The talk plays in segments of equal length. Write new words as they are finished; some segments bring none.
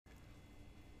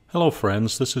Hello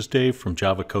friends, this is Dave from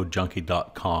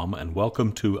JavaCodeJunkie.com and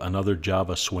welcome to another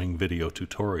Java Swing video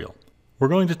tutorial. We're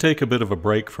going to take a bit of a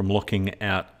break from looking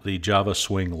at the Java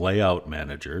Swing layout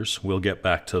managers. We'll get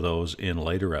back to those in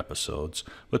later episodes.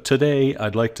 But today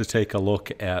I'd like to take a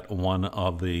look at one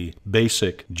of the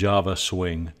basic Java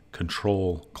Swing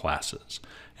control classes,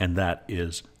 and that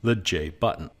is the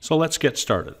JButton. So let's get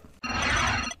started.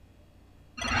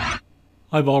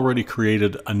 I've already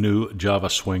created a new Java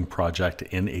Swing project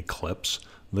in Eclipse.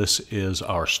 This is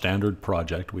our standard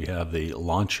project. We have the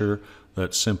launcher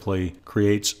that simply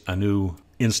creates a new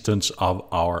instance of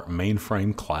our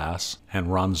mainframe class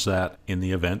and runs that in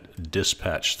the event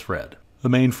dispatch thread. The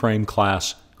mainframe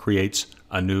class creates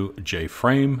a new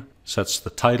JFrame, sets the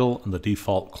title and the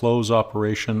default close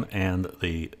operation and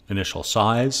the initial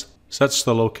size, sets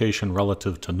the location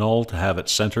relative to null to have it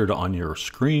centered on your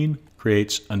screen,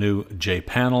 creates a new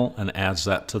JPanel and adds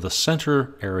that to the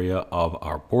center area of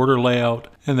our border layout,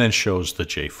 and then shows the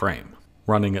JFrame.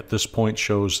 Running at this point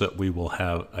shows that we will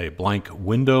have a blank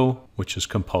window, which is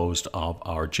composed of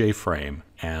our JFrame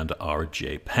and our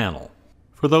JPanel.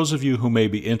 For those of you who may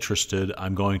be interested,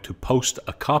 I'm going to post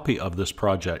a copy of this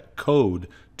project code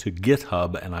to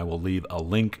GitHub, and I will leave a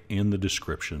link in the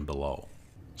description below.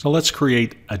 So let's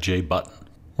create a JButton.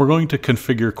 We're going to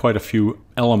configure quite a few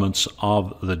elements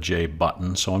of the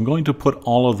JButton, so I'm going to put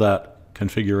all of that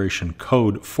configuration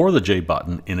code for the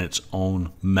JButton in its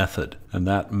own method, and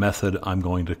that method I'm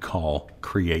going to call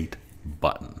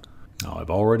createButton. Now I've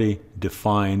already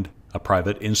defined a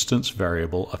private instance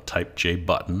variable of type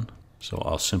JButton, so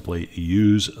I'll simply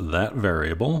use that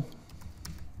variable,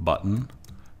 button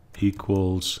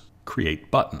equals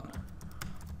createButton.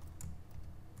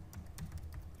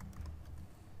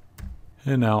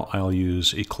 And now I'll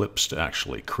use Eclipse to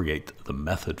actually create the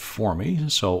method for me.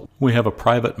 So we have a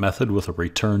private method with a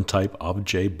return type of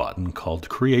JButton called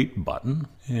createButton.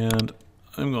 And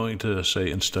I'm going to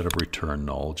say instead of return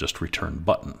null, just return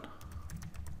button,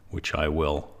 which I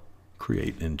will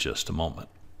create in just a moment.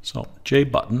 So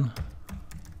JButton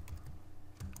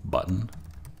button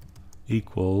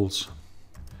equals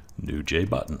new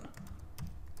JButton.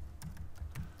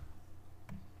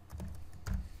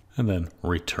 And then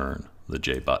return the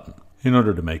JButton. In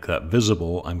order to make that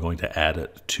visible, I'm going to add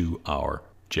it to our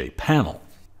JPanel.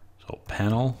 So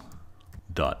panel.add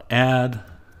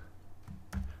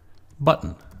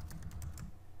button.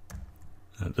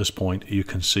 At this point, you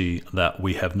can see that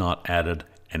we have not added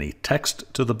any text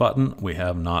to the button. We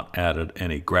have not added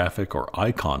any graphic or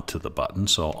icon to the button.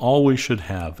 So all we should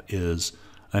have is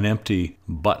an empty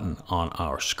button on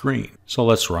our screen. So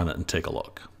let's run it and take a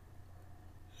look.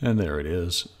 And there it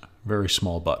is. Very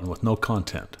small button with no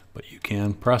content, but you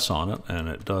can press on it and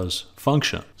it does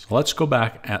function. So let's go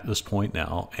back at this point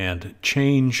now and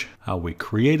change how we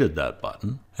created that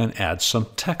button and add some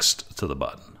text to the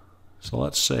button. So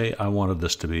let's say I wanted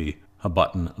this to be a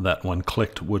button that when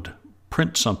clicked would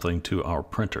print something to our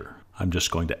printer. I'm just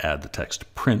going to add the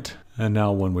text print, and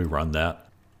now when we run that,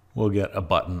 we'll get a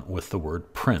button with the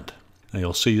word print. Now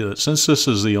you'll see that since this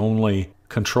is the only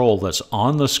control that's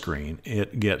on the screen,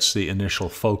 it gets the initial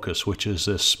focus, which is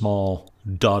this small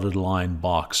dotted line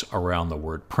box around the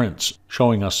word prints,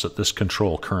 showing us that this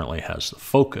control currently has the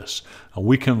focus. And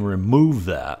we can remove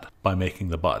that by making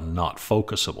the button not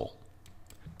focusable.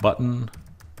 Button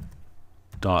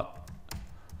dot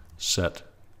set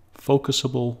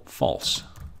focusable false.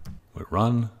 We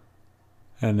run,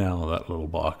 and now that little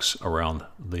box around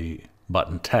the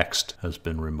button text has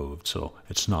been removed, so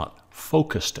it's not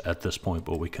focused at this point,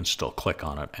 but we can still click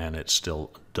on it and it still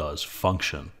does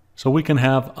function. So we can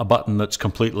have a button that's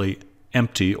completely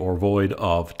empty or void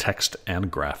of text and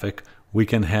graphic. We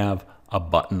can have a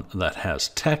button that has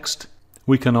text.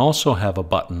 We can also have a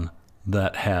button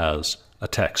that has a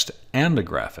text and a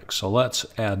graphic. So let's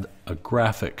add a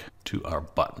graphic to our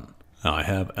button. Now I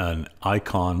have an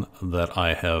icon that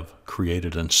I have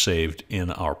created and saved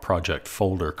in our project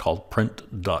folder called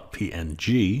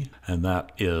print.png, and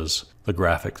that is the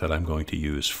graphic that I'm going to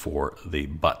use for the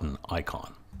button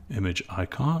icon. Image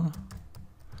icon,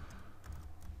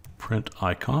 print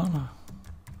icon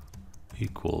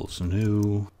equals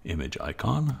new image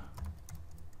icon.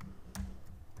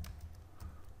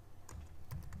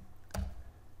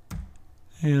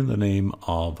 And the name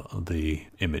of the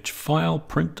image file,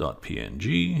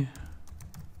 print.png.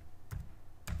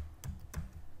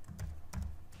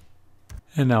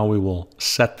 And now we will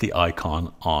set the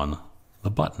icon on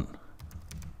the button.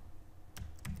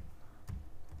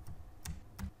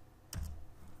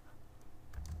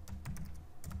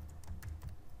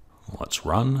 Let's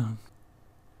run.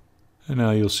 And now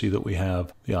you'll see that we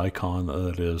have the icon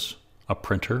that is a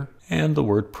printer and the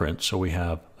word print, so we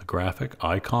have the graphic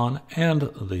icon and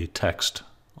the text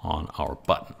on our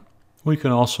button. We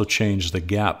can also change the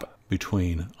gap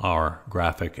between our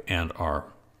graphic and our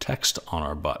text on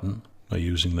our button by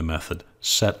using the method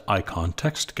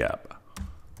setIconTextGap.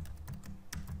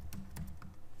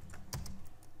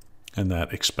 And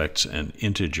that expects an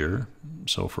integer.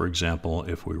 So for example,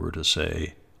 if we were to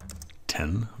say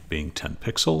 10 being 10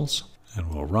 pixels,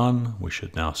 and we'll run, we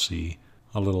should now see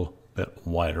a little bit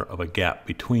wider of a gap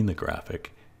between the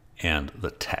graphic and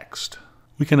the text.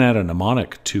 We can add a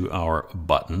mnemonic to our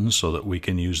button so that we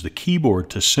can use the keyboard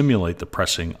to simulate the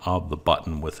pressing of the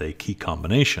button with a key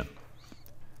combination.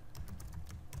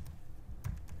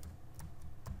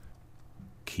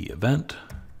 Key event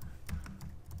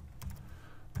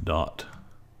dot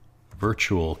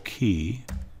virtual key,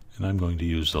 and I'm going to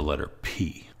use the letter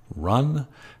P. Run,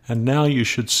 and now you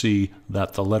should see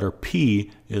that the letter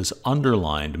P is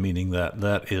underlined, meaning that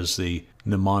that is the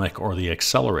mnemonic or the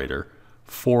accelerator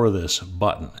for this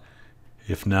button.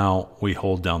 If now we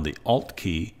hold down the Alt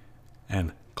key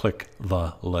and click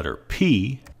the letter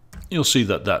P, you'll see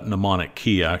that that mnemonic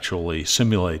key actually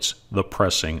simulates the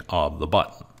pressing of the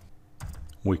button.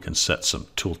 We can set some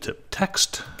tooltip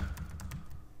text.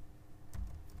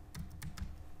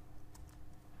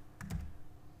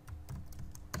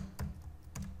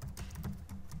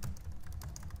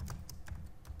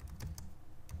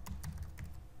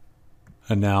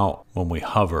 And now when we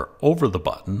hover over the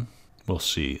button, we'll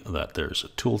see that there's a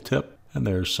tooltip and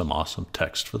there's some awesome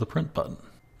text for the print button.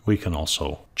 We can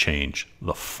also change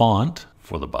the font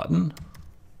for the button.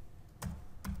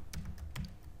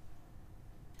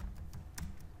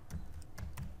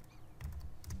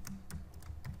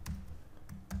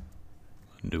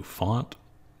 New font.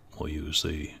 We'll use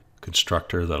the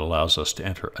constructor that allows us to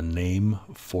enter a name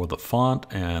for the font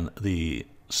and the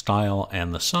style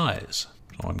and the size.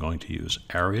 So I'm going to use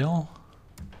Arial,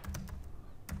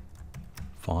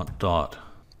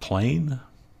 font.plain,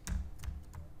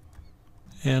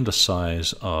 and a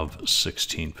size of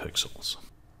 16 pixels.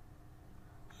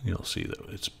 You'll see that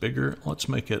it's bigger. Let's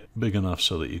make it big enough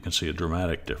so that you can see a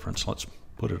dramatic difference. Let's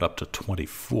put it up to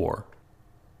 24.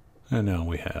 And now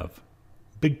we have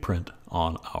big print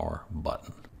on our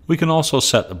button. We can also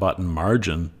set the button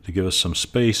margin to give us some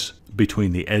space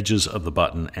between the edges of the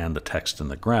button and the text in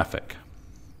the graphic.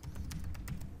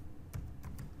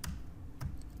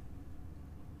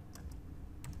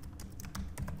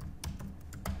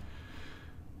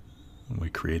 We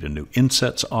create a new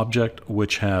insets object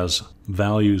which has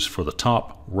values for the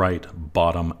top, right,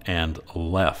 bottom, and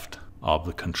left of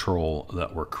the control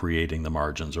that we're creating the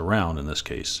margins around, in this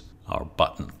case, our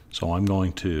button. So I'm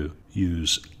going to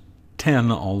use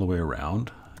 10 all the way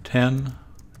around. 10,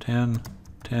 10,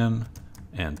 10,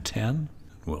 and 10.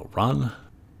 We'll run.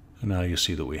 And now you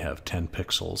see that we have 10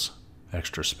 pixels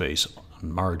extra space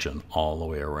on margin all the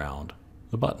way around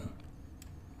the button.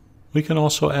 We can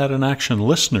also add an action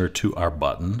listener to our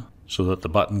button so that the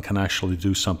button can actually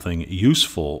do something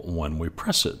useful when we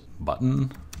press it.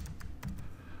 Button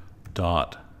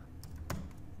dot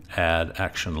add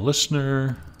action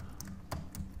listener,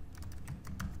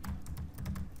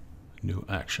 new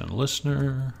action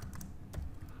listener.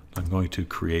 I'm going to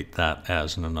create that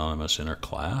as an anonymous inner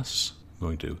class. I'm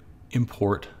going to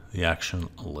import the action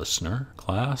listener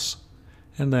class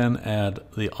and then add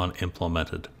the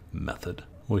unimplemented method,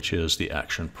 which is the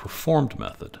action performed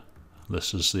method.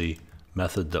 This is the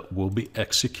method that will be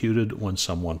executed when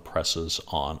someone presses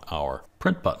on our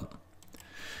print button.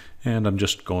 And I'm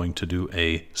just going to do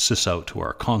a sysout to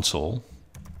our console.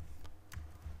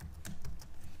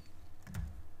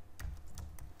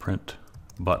 Print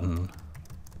button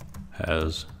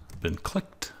has been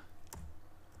clicked.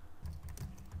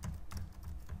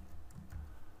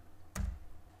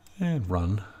 And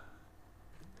run.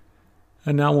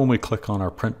 And now when we click on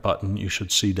our print button, you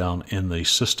should see down in the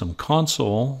system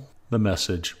console the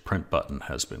message print button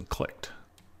has been clicked.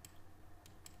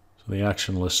 So the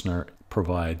action listener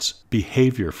provides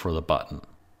behavior for the button.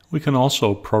 We can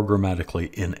also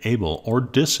programmatically enable or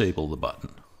disable the button.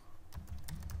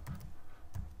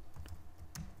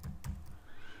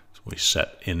 So we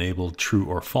set enabled true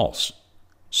or false.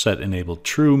 Set enabled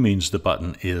true means the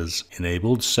button is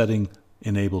enabled. Setting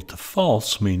enabled to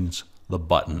false means the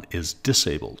button is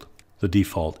disabled. The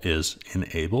default is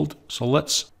enabled, so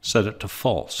let's set it to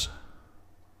false.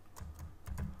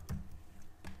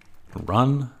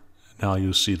 Run. Now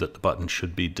you'll see that the button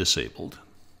should be disabled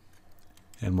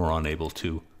and we're unable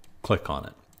to click on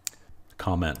it.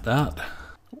 Comment that.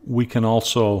 We can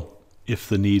also, if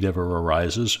the need ever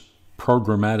arises,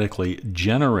 programmatically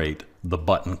generate the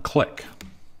button click.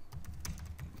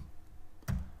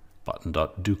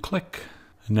 button.doClick.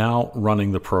 Now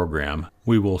running the program,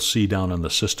 we will see down in the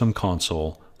system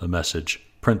console the message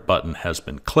print button has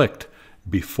been clicked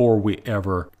before we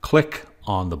ever click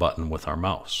on the button with our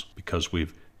mouse, because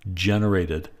we've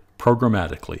generated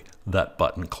programmatically that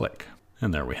button click.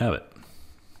 And there we have it.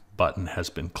 Button has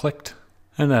been clicked,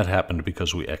 and that happened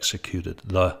because we executed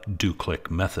the doClick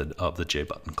method of the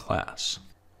JButton class.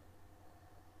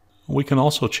 We can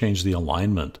also change the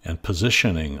alignment and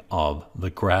positioning of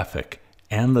the graphic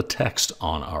and the text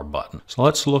on our button. So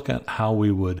let's look at how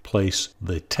we would place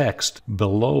the text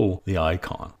below the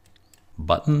icon.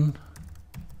 Button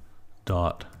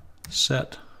dot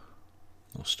set.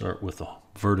 We'll start with the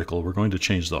vertical. We're going to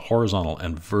change the horizontal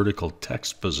and vertical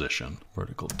text position.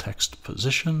 Vertical text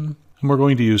position. And we're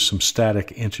going to use some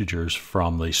static integers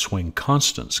from the Swing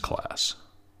Constants class.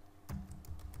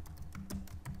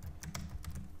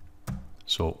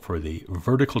 So for the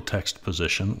vertical text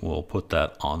position, we'll put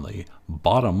that on the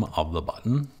bottom of the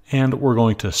button, and we're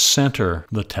going to center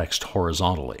the text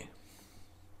horizontally.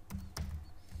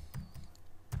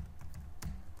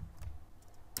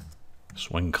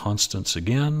 Swing Constants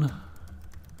again,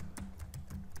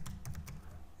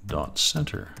 dot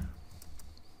center.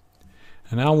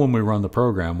 And now when we run the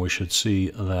program, we should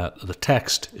see that the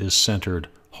text is centered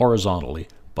horizontally,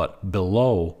 but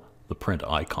below the print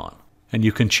icon. And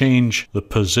you can change the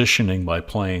positioning by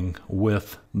playing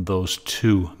with those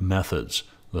two methods,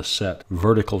 the set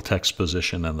vertical text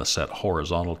position and the set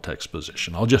horizontal text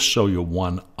position. I'll just show you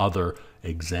one other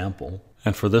example.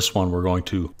 And for this one, we're going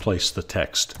to place the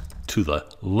text to the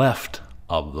left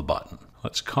of the button.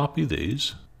 Let's copy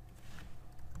these.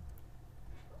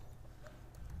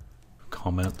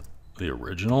 Comment the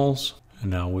originals. And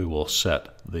now we will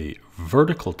set the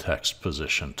vertical text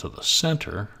position to the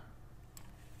center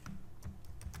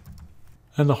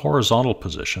and the horizontal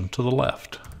position to the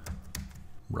left.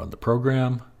 Run the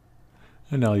program,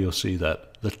 and now you'll see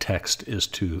that the text is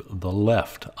to the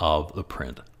left of the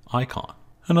print icon.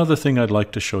 Another thing I'd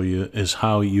like to show you is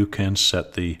how you can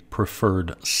set the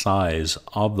preferred size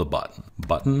of the button.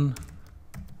 Button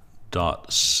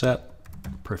dot set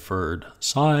preferred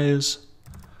size,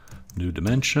 new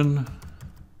dimension,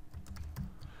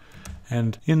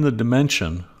 and in the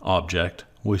dimension object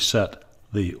we set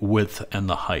the width and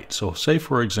the height. So say,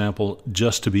 for example,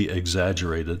 just to be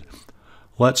exaggerated,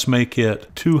 let's make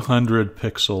it 200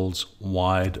 pixels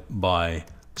wide by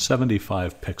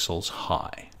 75 pixels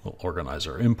high. We'll organize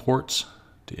our imports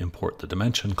to import the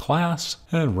dimension class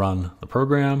and run the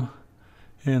program.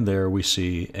 And there we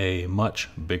see a much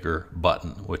bigger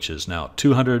button, which is now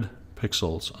 200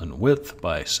 pixels in width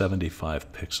by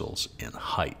 75 pixels in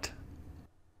height.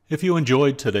 If you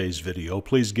enjoyed today's video,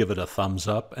 please give it a thumbs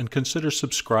up and consider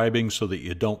subscribing so that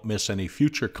you don't miss any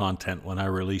future content when I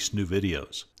release new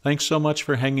videos. Thanks so much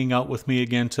for hanging out with me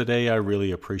again today. I really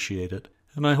appreciate it.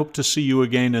 And I hope to see you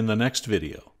again in the next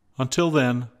video. Until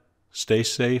then, stay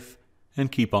safe and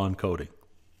keep on coding.